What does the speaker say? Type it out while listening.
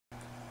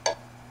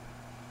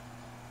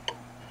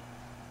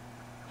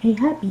Hey,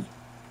 Happy.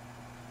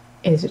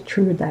 Is it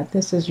true that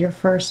this is your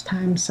first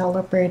time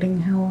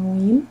celebrating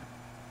Halloween?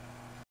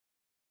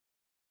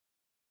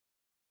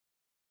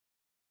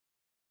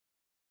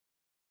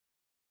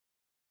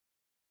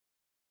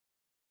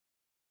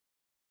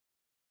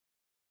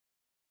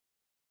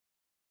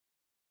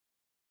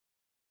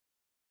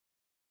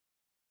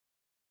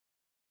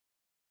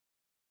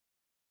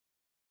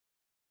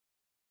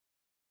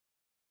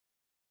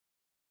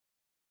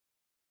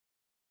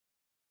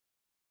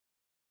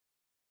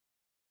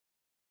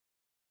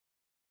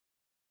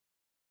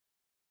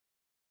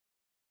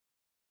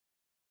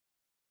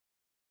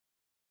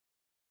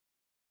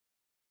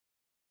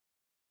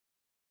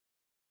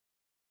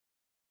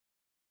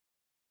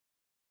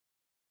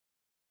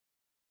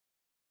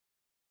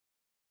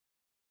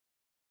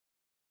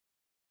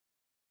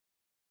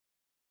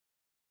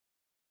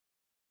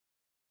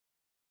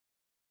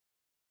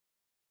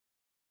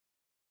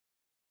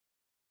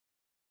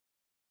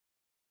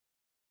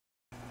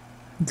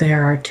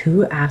 There are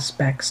two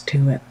aspects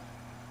to it.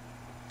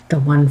 The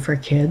one for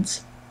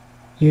kids,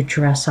 you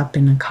dress up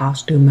in a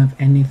costume of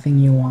anything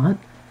you want,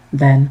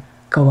 then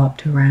go up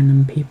to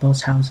random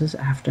people's houses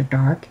after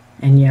dark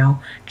and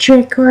yell,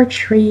 "Trick or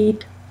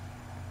treat!"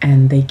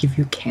 and they give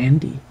you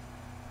candy.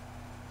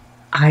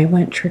 I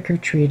went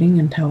trick-or-treating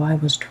until I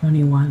was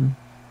 21.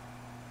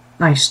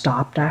 I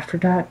stopped after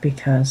that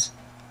because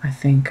I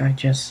think I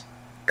just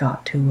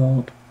got too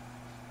old.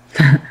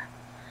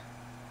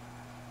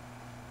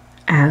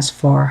 As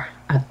for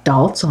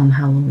adults on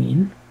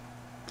Halloween,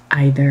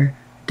 either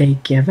they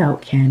give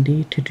out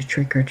candy to the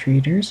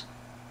trick-or-treaters,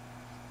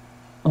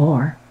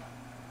 or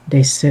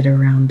they sit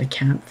around the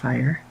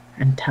campfire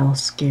and tell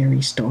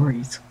scary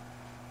stories.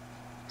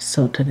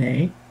 So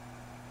today,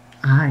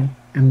 I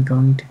am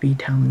going to be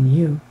telling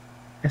you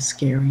a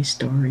scary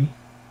story.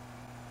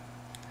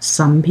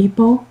 Some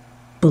people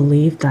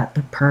believe that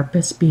the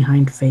purpose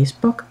behind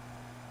Facebook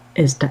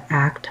is to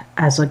act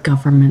as a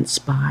government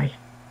spy.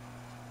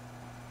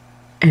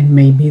 And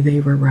maybe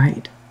they were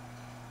right.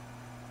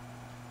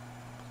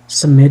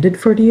 Submitted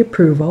for the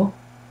approval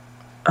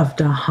of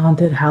the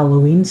Haunted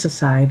Halloween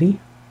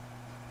Society,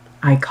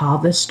 I call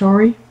this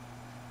story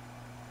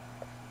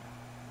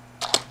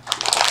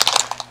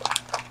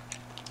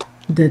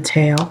The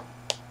Tale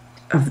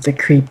of the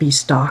Creepy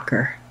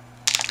Stalker.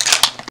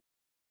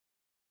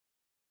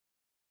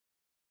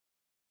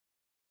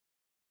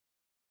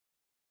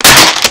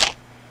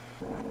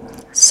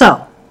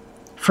 So,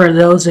 for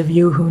those of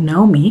you who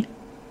know me,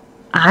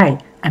 I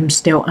am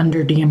still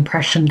under the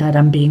impression that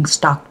I'm being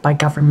stalked by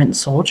government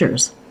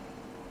soldiers.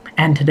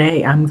 And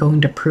today I'm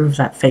going to prove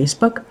that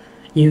Facebook,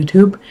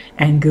 YouTube,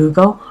 and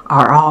Google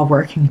are all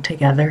working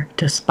together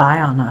to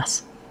spy on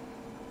us.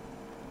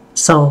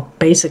 So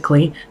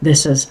basically,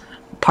 this is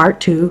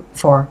part 2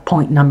 for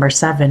point number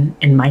 7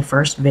 in my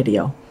first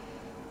video.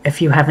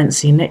 If you haven't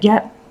seen it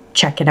yet,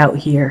 check it out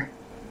here.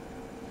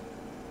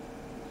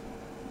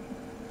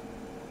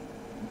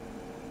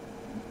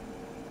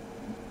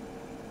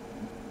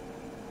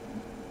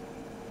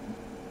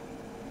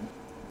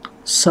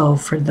 So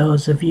for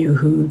those of you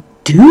who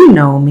do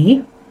know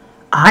me,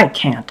 I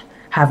can't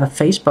have a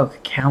Facebook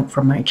account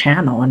for my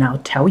channel, and I'll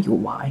tell you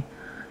why.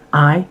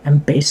 I am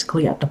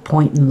basically at the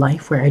point in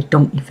life where I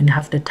don't even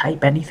have to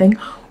type anything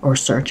or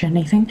search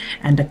anything,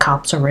 and the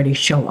cops already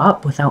show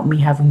up without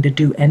me having to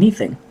do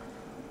anything.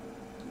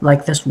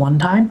 Like this one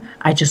time,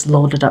 I just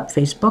loaded up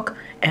Facebook,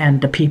 and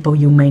the People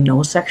You May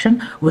Know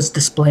section was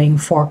displaying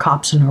 4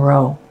 cops in a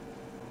row.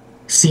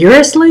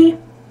 Seriously?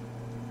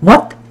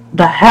 What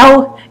the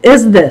hell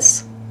is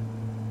this?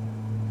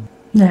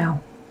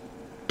 Now,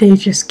 they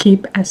just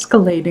keep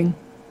escalating.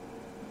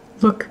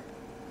 Look,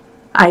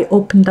 I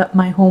opened up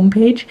my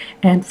homepage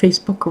and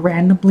Facebook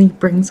randomly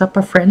brings up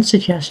a friend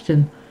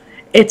suggestion.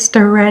 It's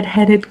the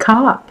red-headed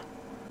cop.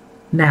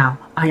 Now,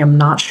 I am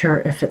not sure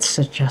if it's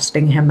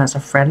suggesting him as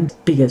a friend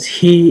because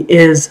he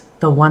is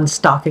the one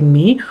stalking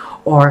me,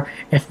 or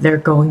if they're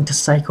going to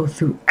cycle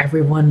through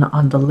everyone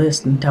on the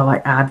list until I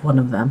add one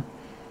of them.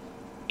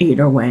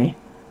 Either way,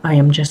 I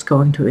am just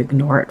going to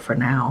ignore it for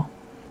now.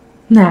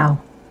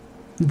 Now,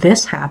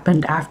 this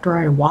happened after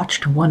I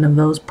watched one of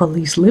those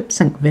police lip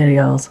sync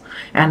videos,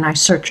 and I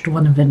searched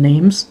one of the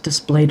names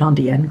displayed on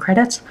the end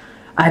credits.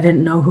 I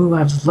didn't know who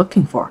I was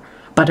looking for,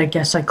 but I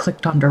guess I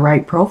clicked on the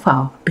right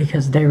profile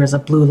because there is a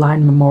Blue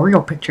Line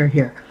memorial picture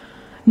here.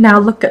 Now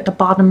look at the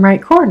bottom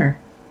right corner.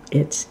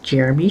 It's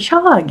Jeremy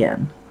Shaw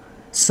again.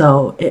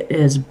 So it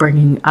is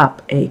bringing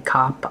up a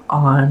cop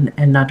on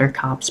another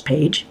cop's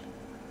page.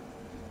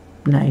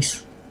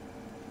 Nice.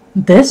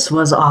 This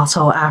was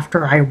also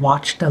after I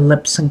watched the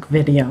lip sync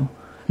video.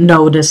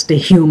 Notice the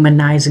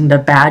humanizing the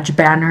badge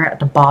banner at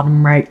the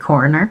bottom right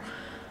corner.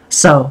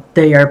 So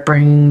they are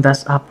bringing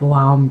this up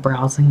while I'm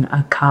browsing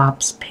a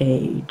cop's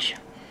page.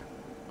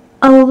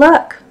 Oh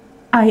look,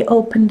 I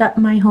opened up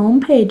my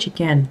home page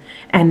again,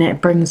 and it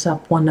brings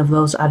up one of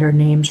those other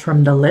names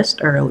from the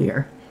list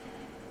earlier.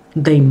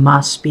 They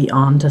must be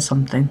on to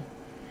something.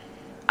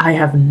 I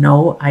have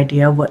no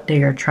idea what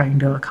they are trying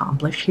to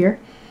accomplish here.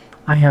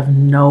 I have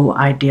no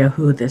idea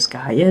who this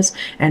guy is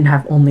and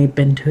have only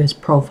been to his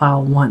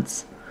profile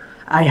once.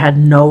 I had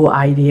no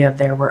idea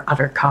there were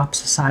other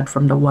cops aside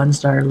from the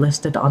ones that are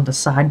listed on the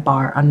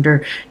sidebar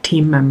under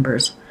team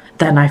members.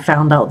 Then I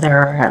found out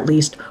there are at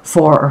least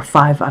 4 or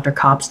 5 other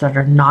cops that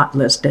are not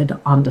listed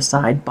on the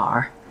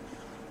sidebar.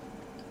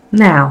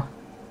 Now,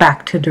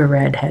 back to the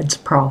redhead's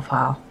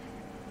profile.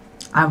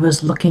 I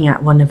was looking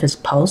at one of his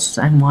posts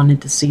and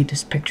wanted to see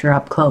this picture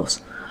up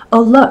close.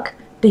 Oh look,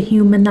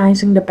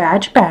 dehumanizing the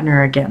badge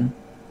banner again.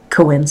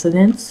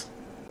 Coincidence?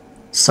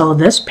 So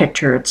this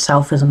picture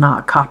itself is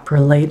not cop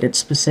related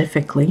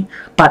specifically,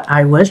 but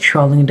I was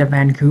trolling the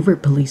Vancouver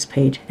police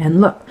page, and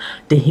look,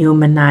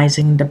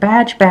 dehumanizing the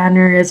badge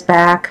banner is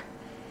back.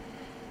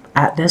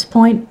 At this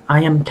point,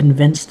 I am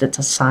convinced it's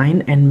a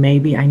sign, and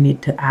maybe I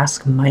need to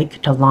ask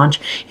Mike to launch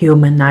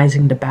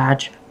Humanizing the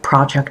Badge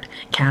Project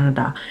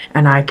Canada,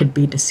 and I could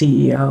be the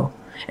CEO.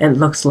 It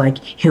looks like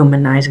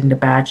Humanizing the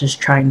Badge is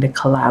trying to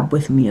collab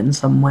with me in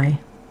some way.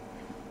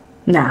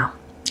 Now,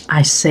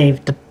 I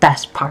saved the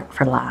best part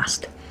for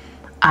last.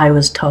 I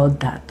was told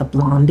that the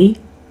blondie,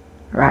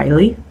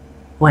 Riley,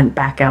 went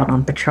back out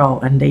on patrol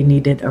and they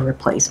needed a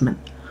replacement.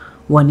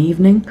 One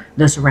evening,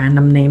 this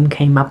random name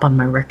came up on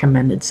my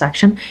recommended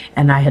section,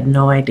 and I had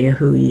no idea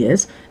who he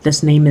is.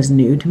 This name is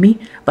new to me,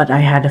 but I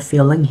had a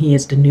feeling he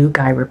is the new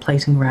guy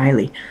replacing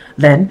Riley.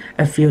 Then,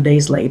 a few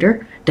days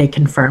later, they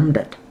confirmed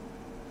it.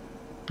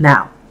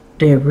 Now,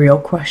 the real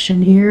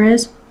question here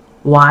is,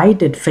 why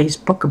did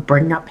Facebook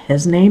bring up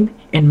his name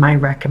in my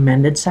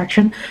recommended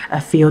section a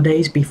few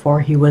days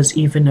before he was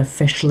even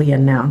officially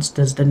announced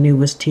as the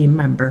newest team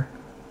member?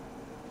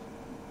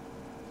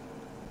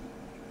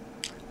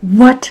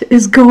 What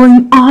is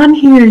going on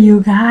here,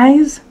 you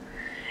guys?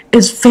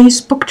 Is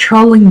Facebook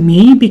trolling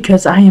me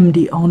because I am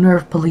the owner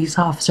of Police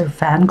Officer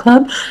Fan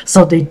Club,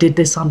 so they did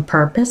this on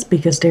purpose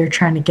because they're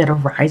trying to get a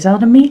rise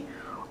out of me?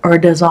 Or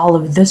does all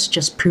of this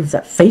just prove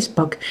that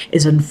Facebook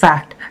is in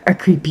fact a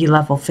creepy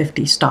level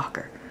 50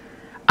 stalker?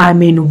 I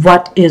mean,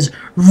 what is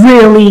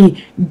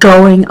really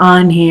going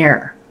on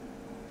here?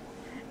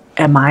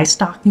 Am I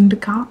stalking the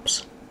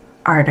cops?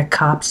 Are the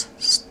cops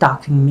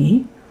stalking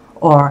me?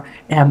 Or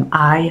am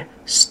I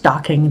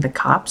stalking the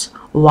cops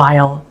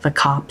while the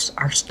cops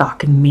are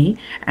stalking me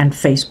and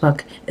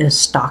Facebook is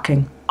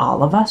stalking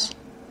all of us?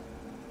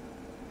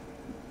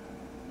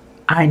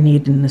 I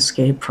need an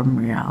escape from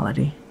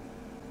reality.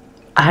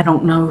 I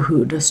don't know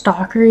who the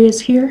stalker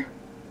is here,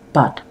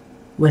 but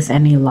with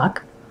any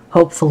luck,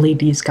 hopefully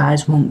these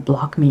guys won't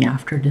block me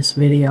after this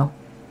video.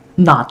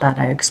 Not that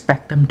I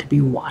expect them to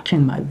be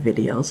watching my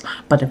videos,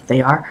 but if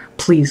they are,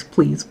 please,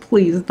 please,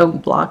 please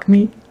don't block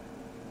me.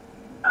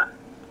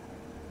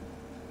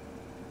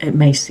 It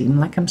may seem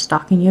like I'm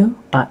stalking you,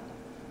 but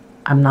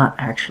I'm not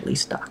actually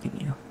stalking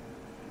you.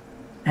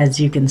 As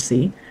you can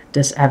see,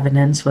 this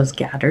evidence was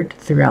gathered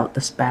throughout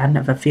the span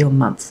of a few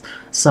months,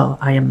 so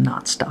I am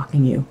not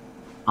stalking you.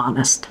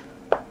 Honest.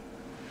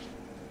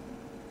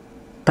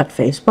 But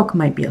Facebook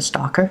might be a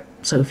stalker,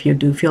 so if you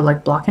do feel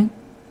like blocking,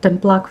 then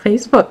block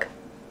Facebook.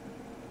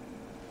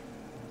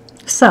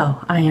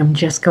 So, I am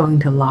just going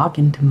to log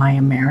into my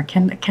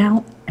American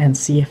account and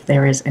see if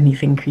there is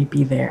anything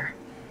creepy there.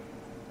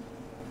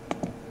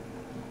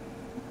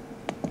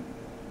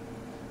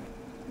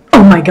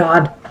 Oh my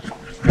god!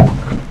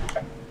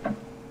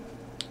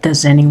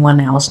 Does anyone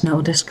else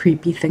notice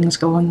creepy things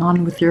going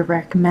on with your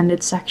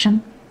recommended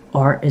section?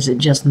 Or is it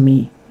just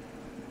me?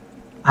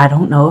 I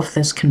don't know if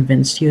this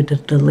convinced you to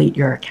delete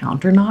your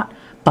account or not,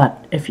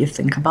 but if you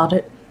think about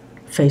it,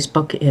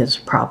 Facebook is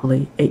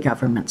probably a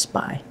government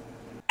spy.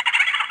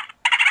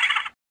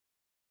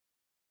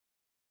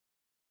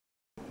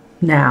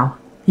 Now,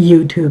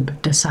 YouTube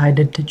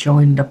decided to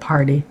join the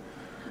party.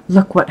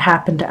 Look what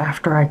happened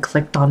after I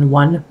clicked on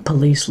one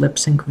police lip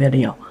sync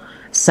video.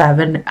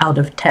 7 out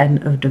of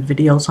 10 of the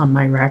videos on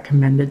my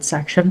recommended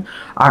section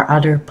are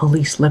other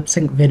police lip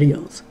sync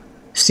videos.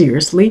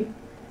 Seriously?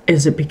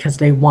 Is it because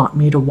they want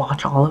me to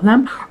watch all of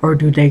them, or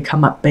do they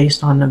come up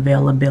based on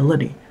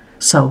availability?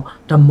 So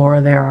the more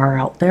there are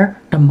out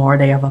there, the more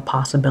they have a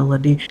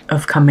possibility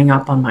of coming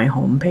up on my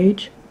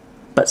homepage.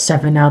 But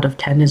 7 out of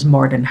 10 is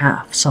more than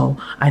half, so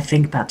I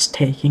think that's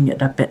taking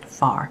it a bit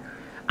far.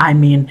 I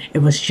mean, it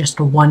was just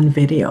one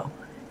video.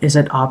 Is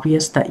it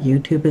obvious that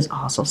YouTube is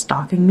also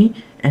stalking me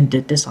and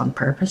did this on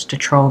purpose to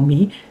troll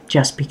me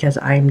just because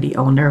I am the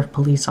owner of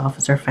Police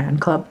Officer Fan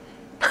Club?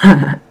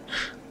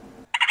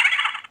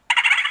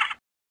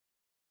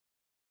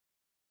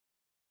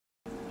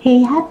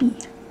 Hey Happy,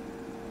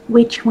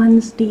 which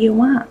ones do you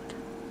want?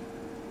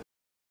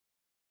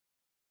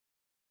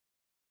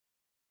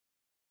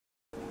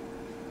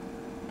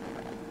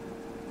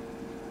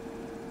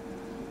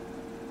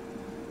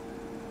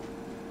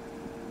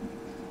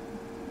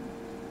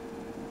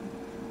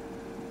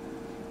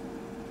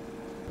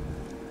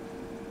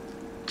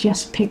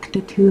 Just pick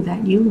the 2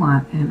 that you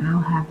want and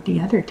I'll have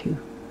the other 2.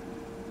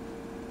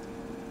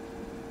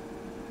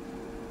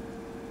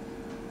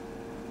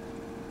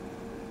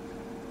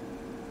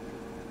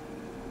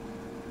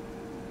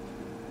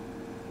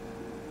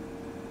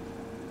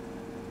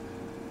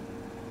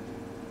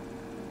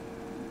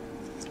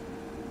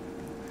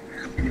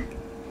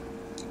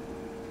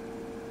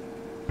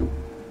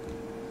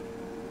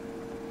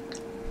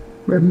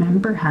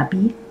 Remember,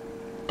 hubby,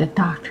 the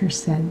doctor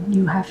said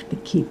you have to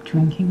keep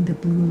drinking the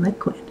blue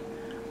liquid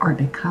or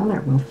the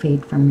color will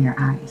fade from your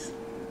eyes.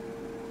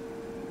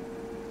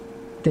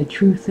 The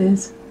truth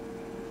is,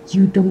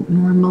 you don't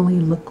normally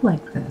look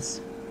like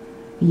this.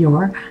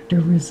 You're the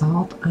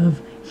result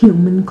of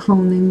human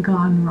cloning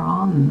gone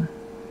wrong.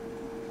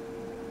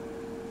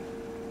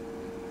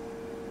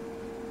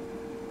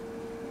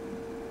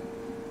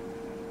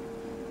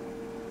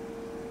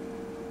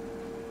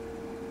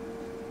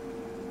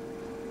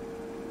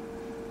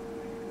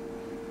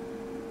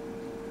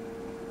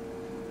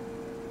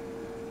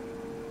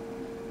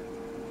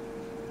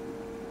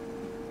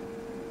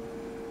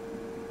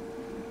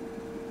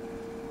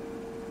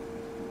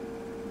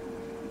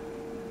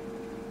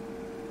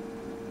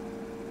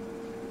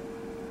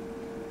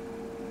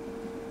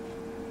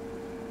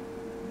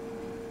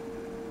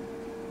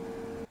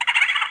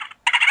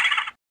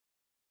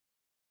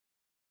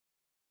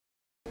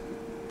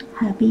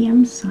 Hubby,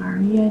 I'm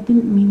sorry. I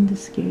didn't mean to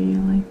scare you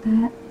like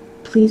that.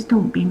 Please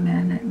don't be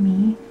mad at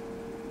me.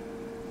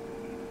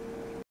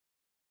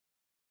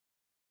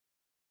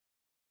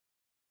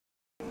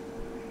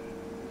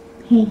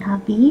 Hey,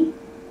 hubby.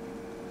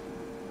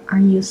 Are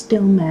you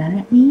still mad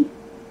at me?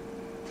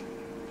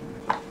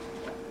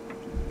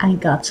 I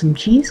got some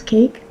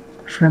cheesecake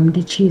from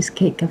the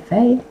Cheesecake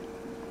Cafe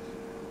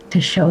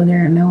to show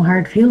there are no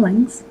hard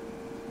feelings.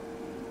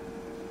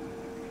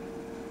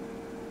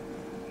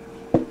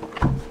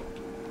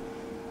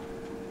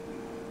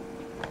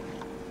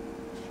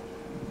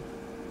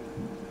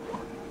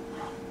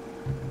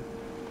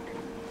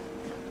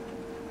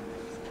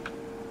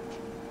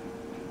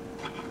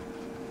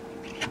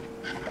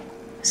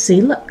 See,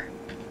 look.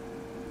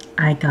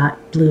 I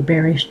got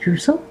blueberry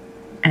streusel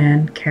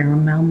and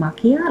caramel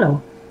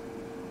macchiato,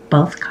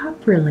 both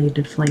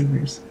cup-related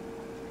flavors.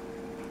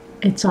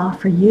 It's all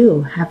for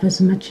you. Have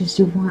as much as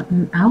you want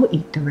and I'll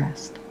eat the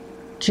rest.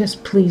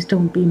 Just please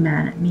don't be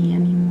mad at me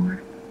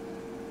anymore.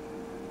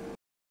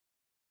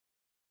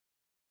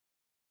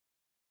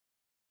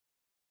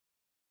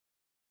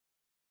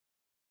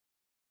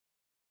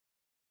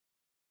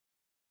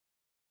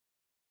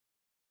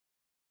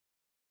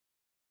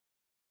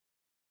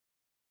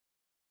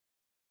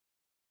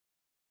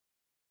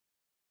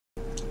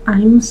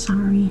 I'm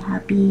sorry,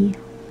 hubby.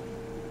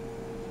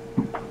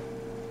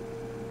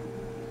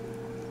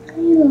 I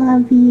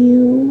love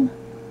you.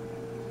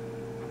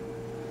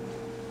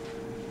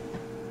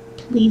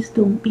 Please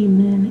don't be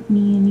mad at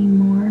me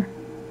anymore.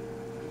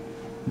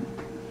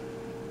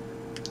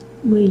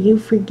 Will you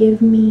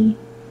forgive me?